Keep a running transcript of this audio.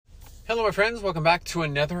Hello, my friends. Welcome back to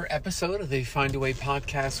another episode of the Find a Way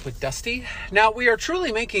podcast with Dusty. Now, we are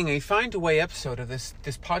truly making a Find a Way episode of this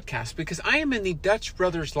podcast because I am in the Dutch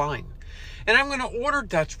Brothers line. And I'm going to order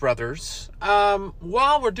Dutch Brothers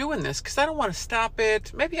while we're doing this because I don't want to stop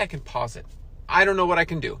it. Maybe I can pause it. I don't know what I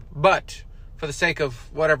can do. But for the sake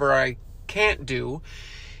of whatever I can't do,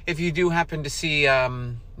 if you do happen to see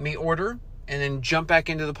me order and then jump back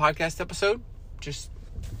into the podcast episode,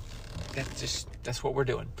 that's what we're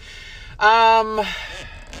doing.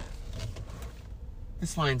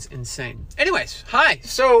 This line's insane. Anyways, hi.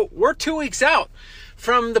 So we're 2 weeks out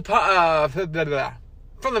from the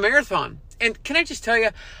marathon. And can I just tell you,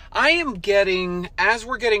 I am getting, as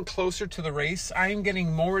we're getting closer to the race, I am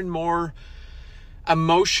getting more and more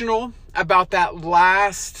emotional about that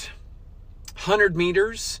last 100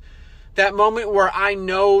 meters, that moment where I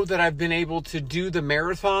know that I've been able to do the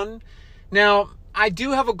marathon. Now, I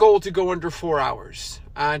do have a goal to go under 4 hours.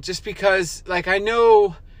 Just because, I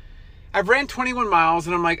know I've ran 21 miles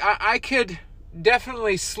and I'm like, I could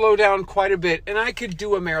definitely slow down quite a bit and I could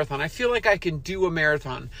do a marathon. I feel like I can do a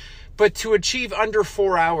marathon, but to achieve under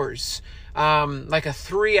 4 hours, like a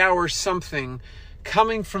 3 hour something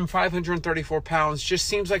coming from 534 pounds just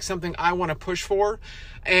seems like something I want to push for.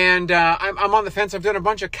 And, I'm on the fence. I've done a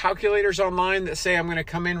bunch of calculators online that say I'm going to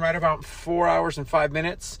come in right about 4 hours and 5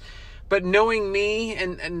 minutes. But knowing me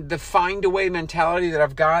and the find a way mentality that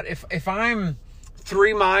I've got, if I'm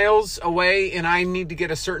 3 miles away and I need to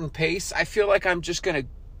get a certain pace, I feel like I'm just going to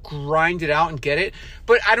grind it out and get it.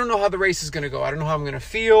 But I don't know how the race is going to go. I don't know how I'm going to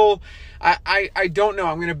feel. I don't know.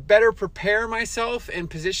 I'm going to better prepare myself and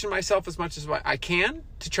position myself as much as I can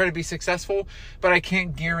to try to be successful. But I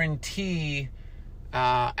can't guarantee.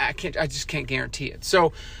 I just can't guarantee it.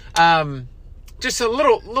 So, just a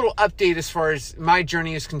little update as far as my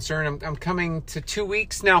journey is concerned. I'm coming to 2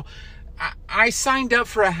 weeks. Now, I signed up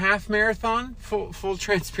for a half marathon, full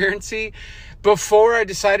transparency, before I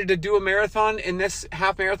decided to do a marathon. And this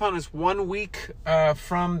half marathon is 1 week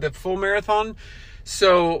from the full marathon.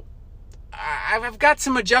 So I've got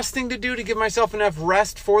some adjusting to do to give myself enough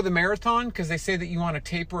rest for the marathon, because they say that you want to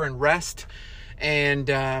taper and rest. And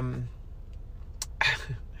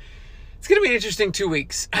it's going to be an interesting 2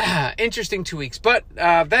 weeks. But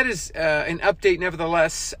that is an update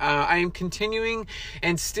nevertheless. I am continuing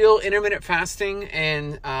and still intermittent fasting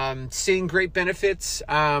and seeing great benefits.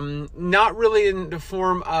 Not really in the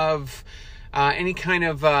form of any kind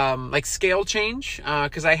of scale change,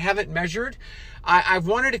 because I haven't measured. I've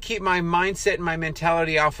wanted to keep my mindset and my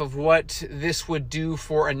mentality off of what this would do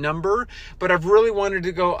for a number, but I've really wanted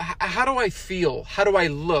to go, how do I feel? How do I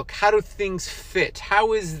look? How do things fit?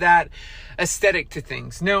 How is that aesthetic to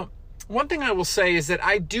things? Now, one thing I will say is that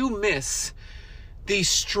I do miss the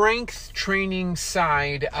strength training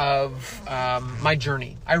side of my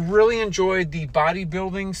journey. I really enjoyed the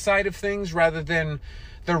bodybuilding side of things rather than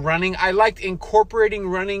the running. I liked incorporating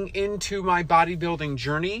running into my bodybuilding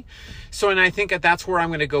journey. And I think that's where I'm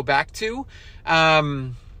going to go back to.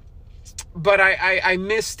 But I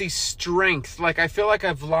miss the strength. I feel like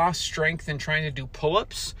I've lost strength in trying to do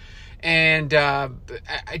pull-ups. And I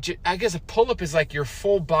guess a pull-up is like your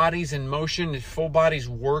full body's in motion, full body's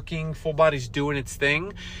working, full body's doing its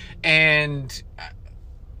thing. And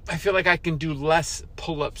I feel like I can do less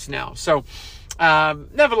pull-ups now. So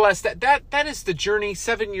nevertheless, that is the journey.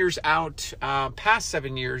 7 years out, past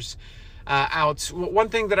 7 years out. One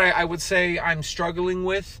thing that I would say I'm struggling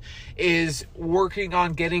with is working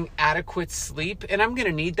on getting adequate sleep. And I'm going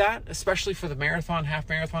to need that, especially for the marathon, half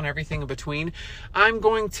marathon, everything in between. I'm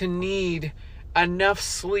going to need enough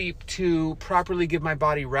sleep to properly give my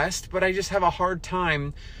body rest, but I just have a hard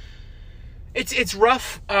time. It's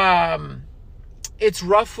rough. It's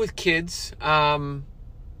rough with kids.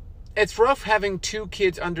 It's rough having 2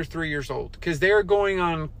 kids under 3 years old, because they're going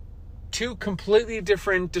on 2 completely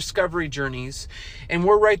different discovery journeys. And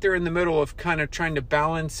we're right there in the middle of kind of trying to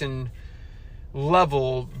balance and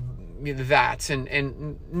level that.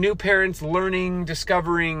 And new parents learning,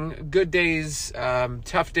 discovering good days,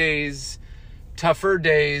 tough days, tougher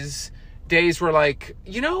days, days where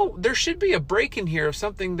there should be a break in here of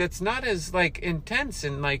something that's not as intense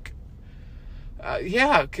and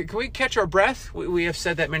can we catch our breath? We have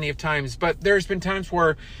said that many of times, but there's been times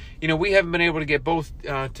where, we haven't been able to get both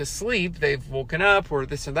to sleep. They've woken up or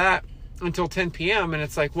this and that until 10 p.m. And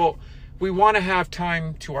it's we want to have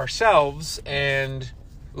time to ourselves. And,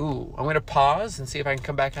 I'm going to pause and see if I can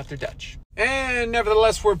come back after Dutch. And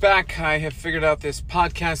nevertheless, we're back. I have figured out this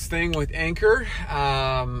podcast thing with Anchor.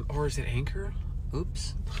 Or is it Anchor?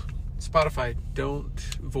 Oops. Spotify, don't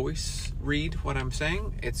voice read what I'm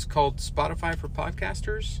saying. It's called Spotify for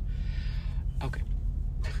Podcasters. Okay.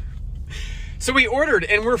 So we ordered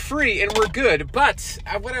and we're free and we're good. But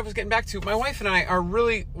what I was getting back to, my wife and I are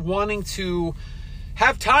really wanting to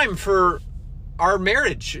have time for our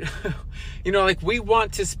marriage. Like we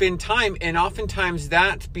want to spend time, and oftentimes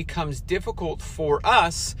that becomes difficult for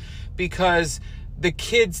us because the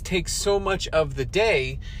kids take so much of the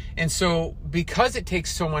day. And so because it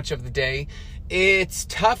takes so much of the day, it's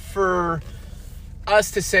tough for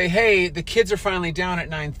us to say, hey, the kids are finally down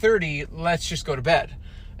at 9:30, let's just go to bed.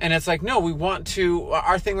 And it's like, no, we want to,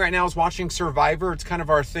 our thing right now is watching Survivor. It's kind of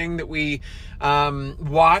our thing that we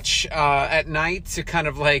watch at night to kind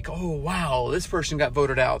of like, oh, wow, this person got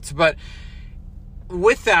voted out. But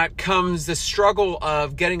with that comes the struggle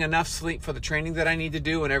of getting enough sleep for the training that I need to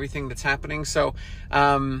do and everything that's happening. So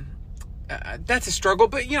that's a struggle.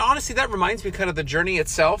 But, honestly, that reminds me kind of the journey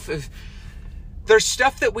itself. If there's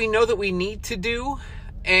stuff that we know that we need to do,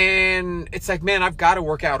 and it's like, man, I've got to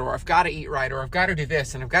work out, or I've got to eat right, or I've got to do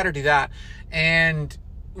this, and I've got to do that. And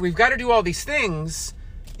we've got to do all these things,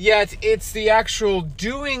 yet it's the actual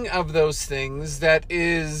doing of those things that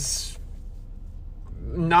is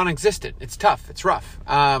non-existent. It's tough. It's rough.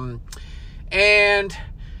 And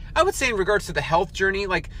I would say in regards to the health journey,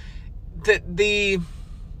 like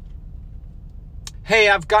hey,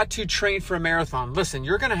 I've got to train for a marathon. Listen,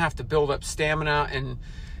 you're going to have to build up stamina and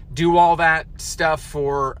do all that stuff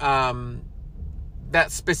for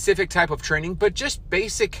that specific type of training, but just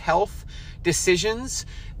basic health decisions,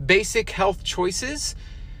 basic health choices,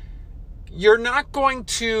 you're not going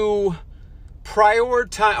to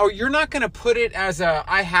prioritize, or you're not going to put it as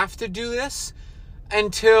I have to do this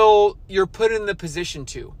until you're put in the position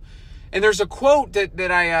to. And there's a quote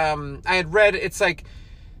that I had read. It's like,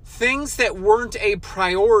 things that weren't a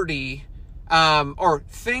priority, or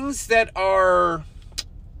things that are,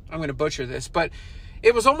 I'm going to butcher this, but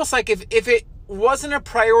it was almost like if it wasn't a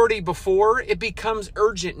priority before, it becomes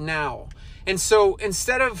urgent now. And so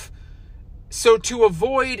to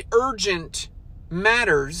avoid urgent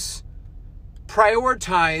matters,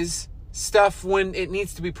 prioritize stuff when it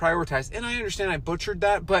needs to be prioritized. And I understand I butchered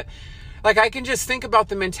that, but like I can just think about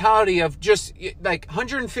the mentality of just like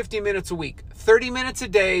 150 minutes a week, 30 minutes a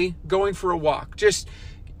day going for a walk. Just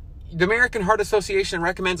the American Heart Association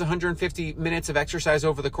recommends 150 minutes of exercise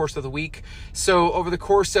over the course of the week. So over the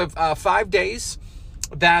course of 5 days,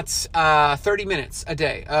 that's 30 minutes a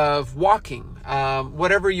day of walking,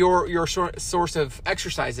 whatever your source of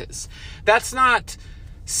exercise is. That's not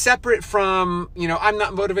separate from, I'm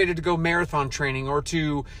not motivated to go marathon training or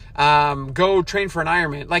to go train for an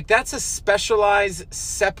Ironman. Like that's a specialized,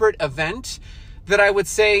 separate event that I would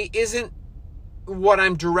say isn't what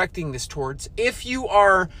I'm directing this towards. If you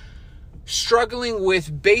are struggling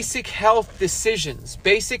with basic health decisions,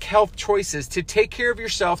 basic health choices to take care of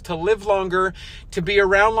yourself, to live longer, to be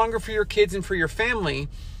around longer for your kids and for your family,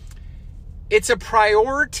 it's a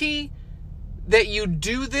priority that you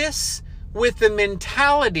do this with the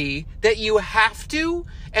mentality that you have to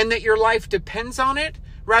and that your life depends on it,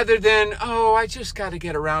 rather than, oh, I just got to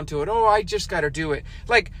get around to it. Oh, I just got to do it.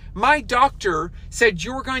 Like my doctor said,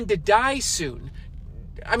 you're going to die soon.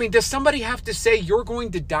 I mean, does somebody have to say you're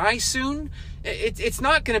going to die soon? It's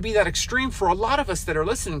not going to be that extreme for a lot of us that are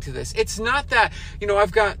listening to this. It's not that,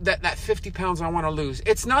 I've got that 50 pounds I want to lose.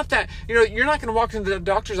 It's not that, you're not going to walk into the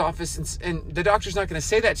doctor's office and the doctor's not going to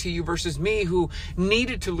say that to you versus me who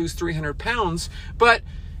needed to lose 300 pounds. But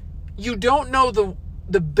you don't know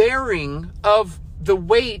the bearing of the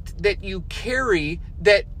weight that you carry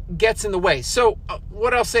that gets in the way. So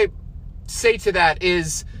what I'll say to that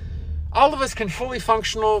is, all of us can fully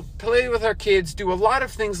functional, play with our kids, do a lot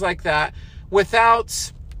of things like that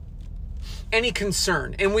without any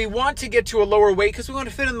concern. And we want to get to a lower weight because we want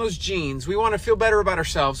to fit in those jeans. We want to feel better about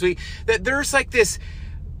ourselves. That there's like this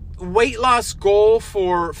weight loss goal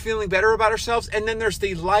for feeling better about ourselves, and then there's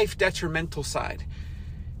the life detrimental side.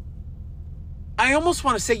 I almost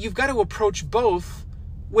want to say you've got to approach both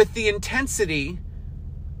with the intensity,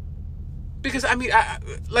 because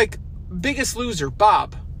like Biggest Loser,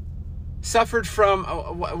 Bob, suffered from,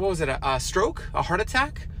 what was it, a stroke, a heart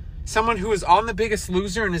attack? Someone who is on The Biggest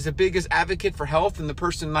Loser and is the biggest advocate for health, and the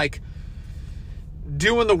person like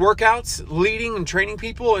doing the workouts, leading and training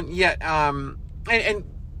people, and yet, and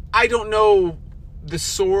I don't know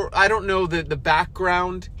I don't know the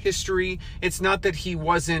background history. It's not that he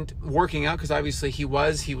wasn't working out, because obviously he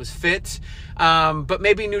was fit, but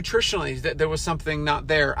maybe nutritionally that there was something not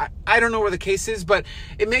there. I don't know where the case is, but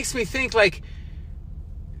it makes me think like,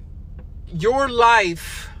 your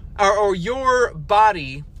life or your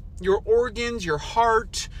body, your organs, your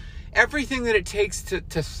heart, everything that it takes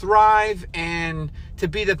to thrive and to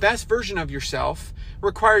be the best version of yourself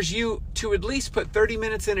requires you to at least put 30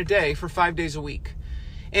 minutes in a day for 5 days a week.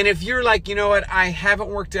 And if you're like, you know what, I haven't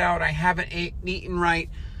worked out, I haven't eaten right,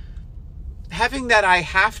 having that I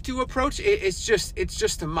have to approach, it's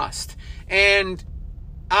just a must. And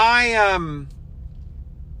I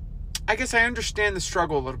guess I understand the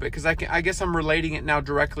struggle a little bit, because I guess I'm relating it now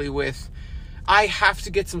directly with, I have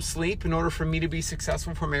to get some sleep in order for me to be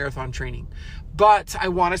successful for marathon training. But I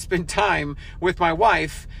want to spend time with my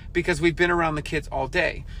wife because we've been around the kids all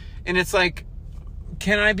day. And it's like,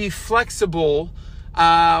 can I be flexible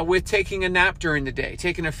with taking a nap during the day,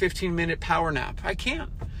 taking a 15-minute power nap? I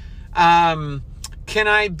can. Can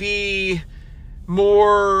I be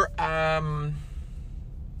more,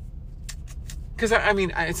 because I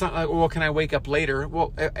mean, it's not like, well, can I wake up later?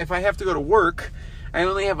 Well, if I have to go to work, I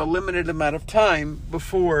only have a limited amount of time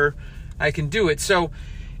before I can do it. So,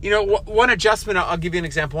 you know, one adjustment, I'll give you an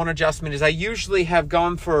example. One adjustment is I usually have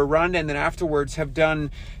gone for a run and then afterwards have done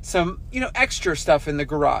some, you know, extra stuff in the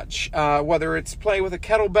garage, whether it's play with a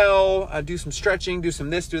kettlebell, do some stretching, do some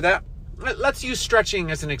this, do that. Let's use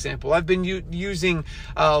stretching as an example. I've been using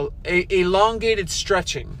elongated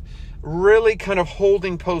stretching, really kind of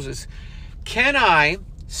holding poses. Can I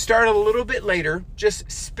start a little bit later, just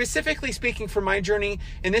specifically speaking for my journey,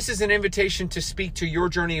 and this is an invitation to speak to your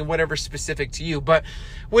journey and whatever's specific to you, but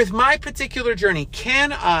with my particular journey,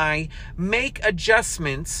 can I make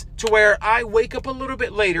adjustments to where I wake up a little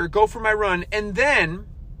bit later, go for my run, and then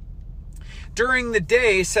during the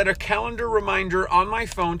day set a calendar reminder on my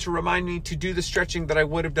phone to remind me to do the stretching that I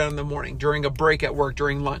would have done in the morning, during a break at work,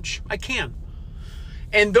 during lunch? I can.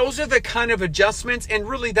 And those are the kind of adjustments, and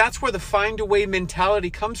really that's where the find a way mentality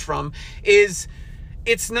comes from, is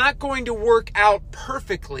it's not going to work out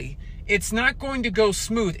perfectly. It's not going to go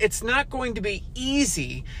smooth. It's not going to be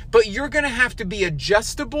easy, but you're going to have to be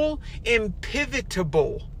adjustable and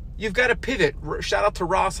pivotable. You've got to pivot. Shout out to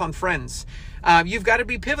Ross on Friends. You've got to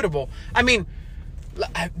be pivotable. I mean,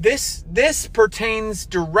 this pertains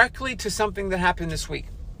directly to something that happened this week.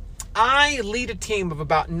 I lead a team of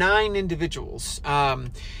about 9 individuals.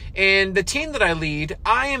 And the team that I lead,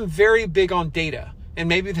 I am very big on data. And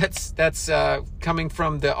maybe that's coming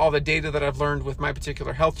from all the data that I've learned with my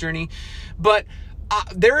particular health journey. But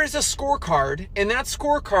there is a scorecard, and that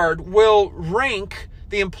scorecard will rank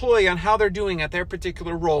the employee on how they're doing at their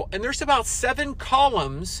particular role. And there's about 7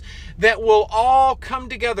 columns that will all come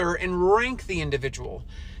together and rank the individual.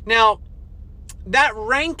 Now, that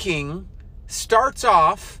ranking starts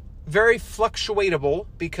off very fluctuatable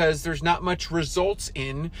because there's not much results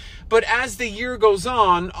in, but as the year goes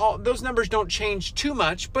on, those numbers don't change too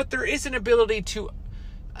much, but there is an ability to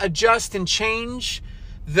adjust and change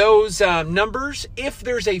those numbers if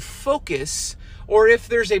there's a focus or if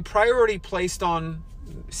there's a priority placed on,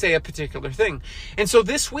 say, a particular thing. And so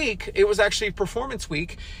this week, it was actually performance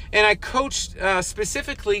week, and I coached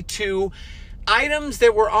specifically to items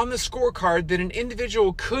that were on the scorecard that an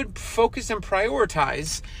individual could focus and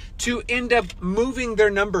prioritize to end up moving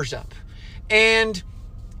their numbers up. And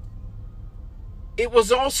it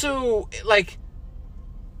was also like,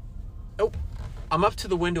 oh, I'm up to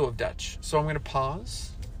the window of Dutch. So I'm going to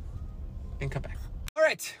pause and come back. All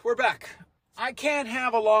right, we're back. I can't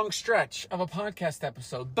have a long stretch of a podcast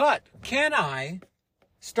episode, but can I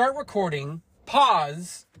start recording,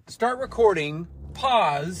 pause, start recording,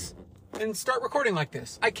 pause, and start recording like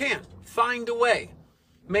this? I can. Find a way.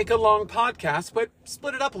 Make a long podcast, but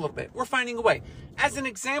split it up a little bit. We're finding a way. As an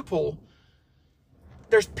example,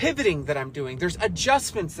 there's pivoting that I'm doing. There's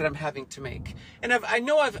adjustments that I'm having to make. And I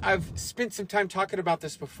know I've spent some time talking about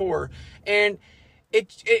this before, and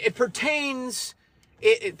it pertains.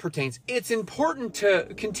 It's important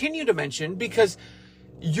to continue to mention because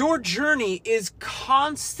your journey is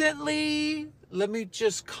constantly. Let me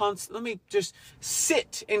just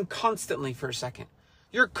sit in constantly for a second.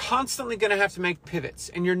 You're constantly going to have to make pivots,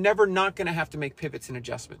 and you're never not going to have to make pivots and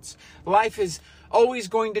adjustments. Life is always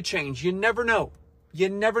going to change. You never know. You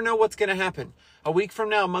never know what's going to happen. A week from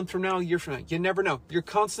now, a month from now, a year from now. You never know. You're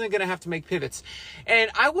constantly going to have to make pivots.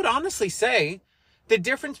 And I would honestly say the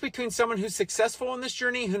difference between someone who's successful on this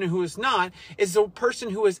journey and who is not is the person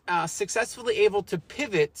who is successfully able to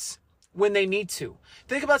pivot when they need to.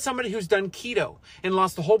 Think about somebody who's done keto and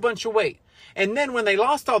lost a whole bunch of weight. And then when they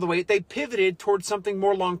lost all the weight, they pivoted towards something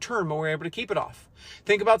more long-term and were able to keep it off.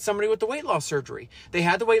 Think about somebody with the weight loss surgery. They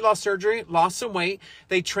had the weight loss surgery, lost some weight.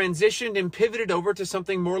 They transitioned and pivoted over to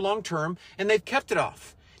something more long-term, and they've kept it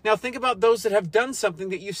off. Now think about those that have done something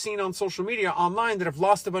that you've seen on social media, online, that have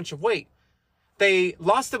lost a bunch of weight. They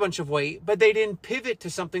lost a bunch of weight, but they didn't pivot to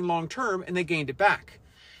something long-term, and they gained it back.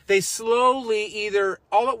 They slowly, either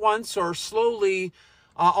all at once or slowly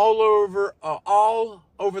all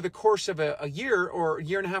over the course of a year or a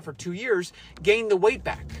year and a half or 2 years, gain the weight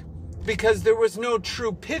back because there was no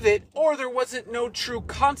true pivot, or there wasn't no true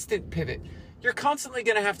constant pivot. You're constantly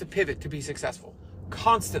going to have to pivot to be successful.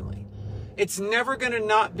 Constantly. It's never going to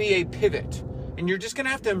not be a pivot, and you're just going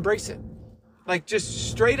to have to embrace it. Like, just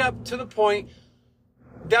straight up to the point.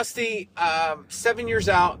 Dusty, 7 years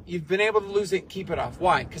out, you've been able to lose it and keep it off.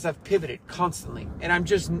 Why? Because I've pivoted constantly. And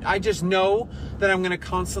I just know that I'm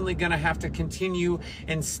constantly going to have to continue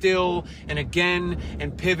and still and again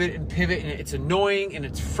and pivot. And it's annoying and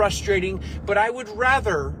it's frustrating. But I would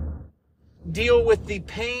rather deal with the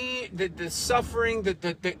pain, the suffering,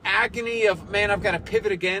 the agony of, man, I've got to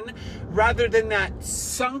pivot again, rather than that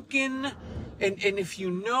sunken, and if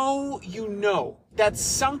you know, that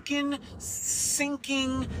sunken,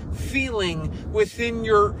 sinking feeling within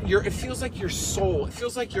it feels like your soul, it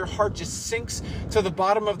feels like your heart just sinks to the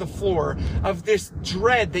bottom of the floor of this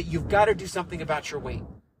dread that you've got to do something about your weight,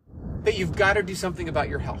 that you've got to do something about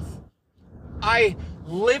your health. I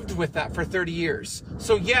lived with that for 30 years.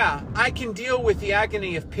 So yeah, I can deal with the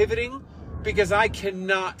agony of pivoting because I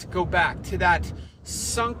cannot go back to that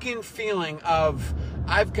sunken feeling of,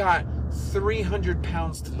 I've got 300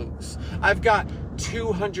 pounds to lose. I've got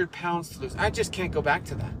 200 pounds to lose. I just can't go back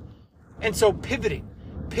to that. And so pivoting.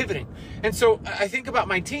 And so I think about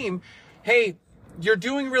my team. Hey, you're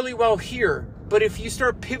doing really well here, but if you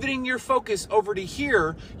start pivoting your focus over to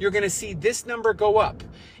here, you're going to see this number go up.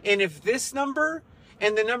 And if this number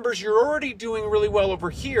and the numbers you're already doing really well over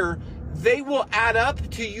here, they will add up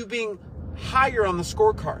to you being higher on the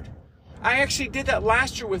scorecard. I actually did that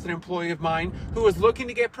last year with an employee of mine who was looking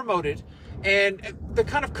to get promoted. And the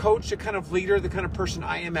kind of coach, the kind of leader, the kind of person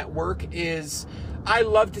I am at work is, I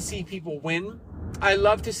love to see people win. I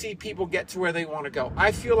love to see people get to where they want to go.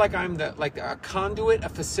 I feel like I'm a conduit, a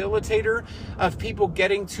facilitator of people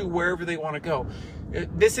getting to wherever they want to go.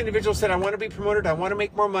 This individual said, I want to be promoted. I want to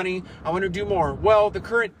make more money. I want to do more. Well, the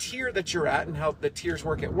current tier that you're at and how the tiers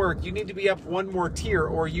work at work, you need to be up one more tier,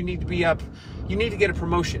 or you need to get a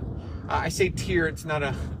promotion. I say tier, it's not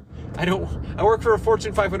I work for a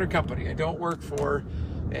Fortune 500 company. I don't work for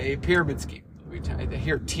a pyramid scheme. I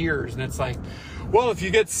hear tiers, and it's like, well, if you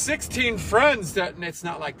get 16 friends, and it's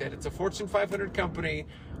not like that. It's a Fortune 500 company.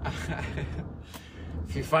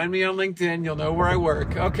 If you find me on LinkedIn, you'll know where I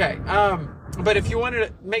work. Okay. But if you wanted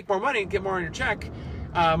to make more money, get more on your check,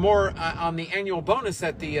 more on the annual bonus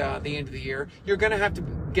at the end of the year, you're going to have to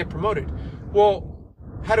get promoted. Well,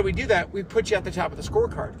 how do we do that? We put you at the top of the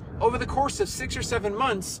scorecard. Over the course of 6 or 7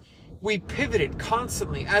 months, we pivoted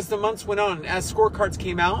constantly as the months went on, as scorecards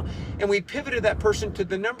came out, and we pivoted that person to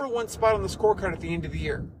the number one spot on the scorecard at the end of the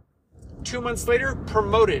year. 2 months later,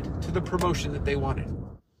 promoted to the promotion that they wanted.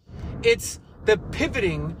 It's the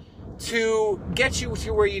pivoting to get you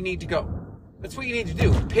to where you need to go. That's what you need to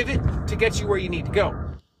do. Pivot to get you where you need to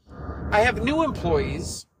go. I have new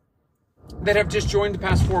employees that have just joined the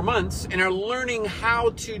past 4 months and are learning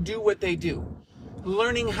how to do what they do.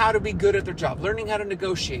 Learning how to be good at their job, learning how to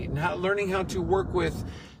negotiate, and learning how to work with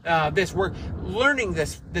learning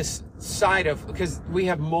this side of, because we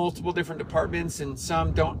have multiple different departments and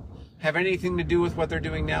some don't have anything to do with what they're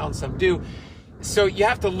doing now and some do. So you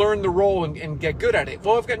have to learn the role and get good at it.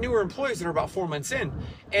 Well, I've got newer employees that are about 4 months in,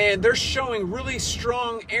 and they're showing really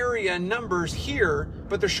strong area numbers here,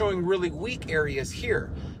 but they're showing really weak areas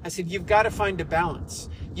here. I said, you've got to find a balance.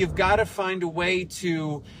 You've got to find a way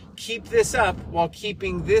to keep this up while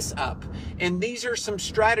keeping this up. And these are some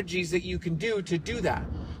strategies that you can do to do that.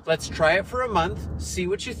 Let's try it for a month, see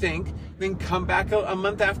what you think, then come back a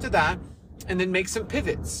month after that, and then make some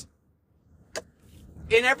pivots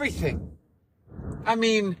in everything. I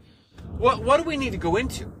mean, what do we need to go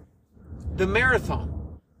into? The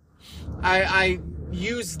marathon. I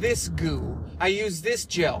use this goo. I use this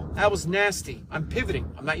gel. That was nasty. I'm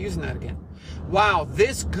pivoting. I'm not using that again. Wow,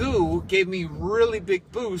 this goo gave me really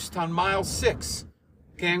big boost on mile 6.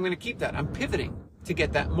 Okay, I'm going to keep that. I'm pivoting to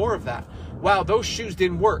get that more of that. Wow, those shoes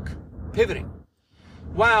didn't work. Pivoting.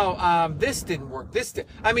 Wow, this didn't work.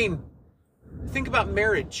 I mean, think about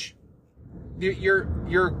marriage.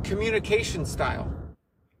 Your communication style.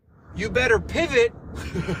 You better pivot.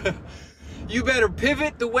 You better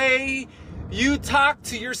pivot the way you talk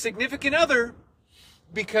to your significant other,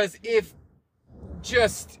 because if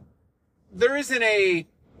just there isn't a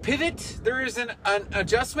pivot, there isn't an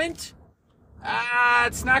adjustment,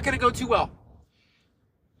 it's not going to go too well.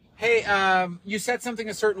 Hey, you said something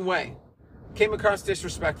a certain way, came across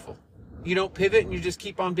disrespectful. You don't pivot and you just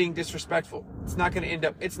keep on being disrespectful. It's not going to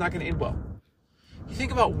end well. You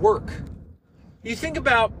think about work. You think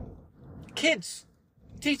about kids,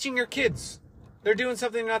 teaching your kids. They're doing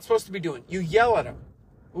something they're not supposed to be doing. You yell at them.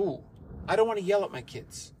 Ooh, I don't want to yell at my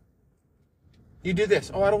kids. You do this.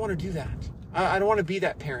 Oh, I don't want to do that. I don't want to be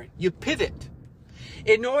that parent. You pivot.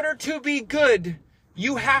 In order to be good,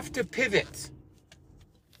 you have to pivot.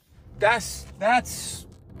 That's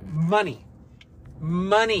money.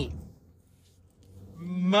 Money.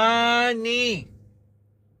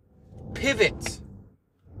 Pivot.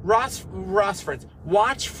 Ross Friends.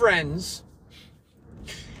 Watch Friends.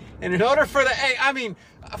 And in order for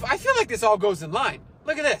I feel like this all goes in line.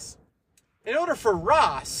 Look at this. In order for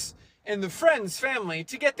Ross and the Friends family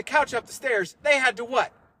to get the couch up the stairs, they had to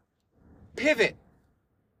what? Pivot.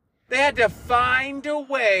 They had to find a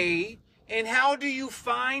way. And how do you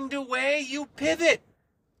find a way? You pivot.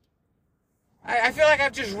 I feel like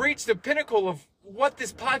I've just reached the pinnacle of what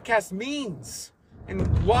this podcast means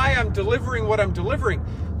and why I'm delivering what I'm delivering.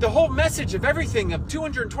 The whole message of everything of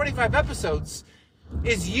 225 episodes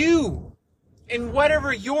is you and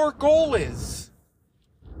whatever your goal is.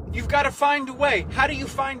 You've got to find a way. How do you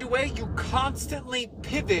find a way? You constantly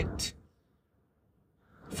pivot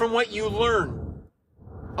from what you learn.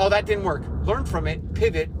 Oh, that didn't work. Learn from it,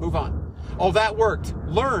 pivot, move on. Oh, that worked.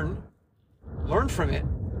 Learn from it,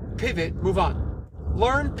 pivot, move on.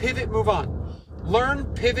 Learn, pivot, move on. Learn,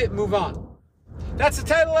 pivot, move on. That's the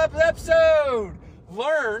title of the episode.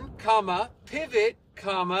 Learn, pivot,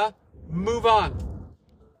 move on.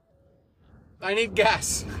 I need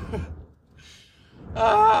gas.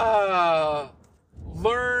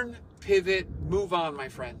 Learn, pivot, move on, my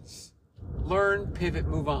friends. Learn, pivot,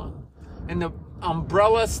 move on. And the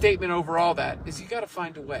umbrella statement over all that is you got to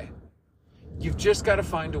find a way. You've just got to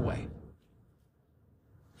find a way.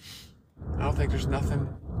 I don't think there's nothing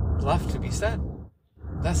left to be said.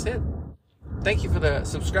 That's it. Thank you for the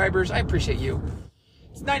subscribers. I appreciate you.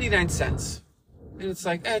 It's 99 cents. And it's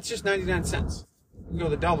like, it's just 99 cents. You can go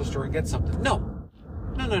to the dollar store and get something. No.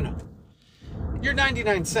 Your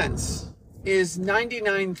 99 cents is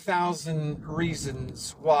 99,000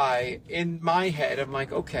 reasons why in my head I'm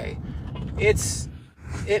like, okay,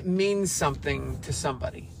 it means something to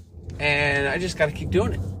somebody. And I just got to keep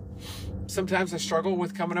doing it. Sometimes I struggle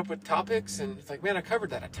with coming up with topics and it's like, man, I covered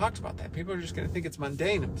that. I talked about that. People are just going to think it's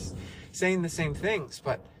mundane. I'm just saying the same things,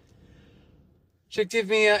 but just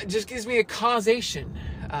gives me a causation.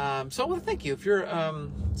 So I want to thank you. If you're a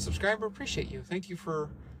subscriber, appreciate you. Thank you for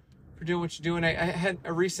doing what you're doing. I had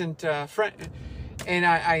a recent friend, and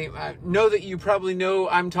I know that you probably know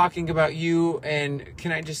I'm talking about you, and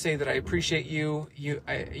can I just say that I appreciate you. You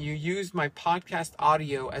used my podcast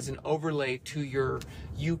audio as an overlay to your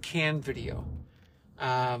You Can video.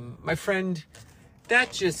 My friend,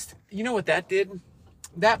 that just, you know what that did?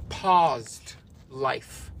 That paused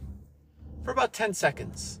life for about 10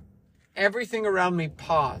 seconds. Everything around me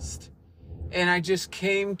paused, and I just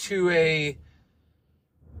came to a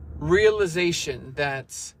realization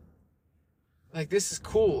that, like, this is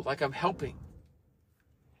cool. Like, I'm helping.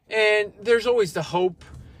 And there's always the hope.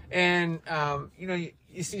 And,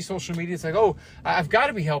 you see social media. It's like, oh, I've got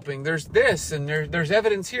to be helping. There's this and there's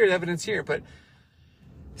evidence here. But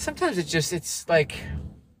sometimes it's like,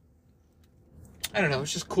 I don't know.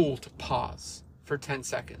 It's just cool to pause for 10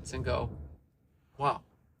 seconds and go, wow,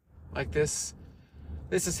 like this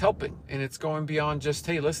is helping. And it's going beyond just,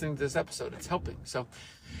 hey, listening to this episode. It's helping. So,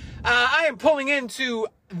 I am pulling into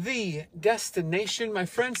the destination, my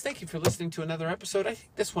friends. Thank you for listening to another episode. I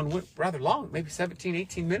think this one went rather long, maybe 17,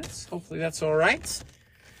 18 minutes. Hopefully that's all right.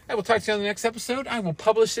 I will talk to you on the next episode. I will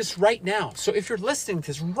publish this right now. So if you're listening to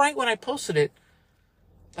this right when I posted it,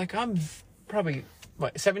 like I'm probably,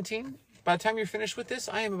 17? By the time you're finished with this,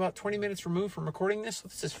 I am about 20 minutes removed from recording this. So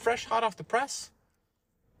this is fresh, hot off the press.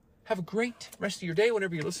 Have a great rest of your day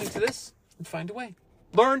whenever you're listening to this and find a way.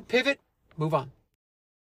 Learn, pivot, move on.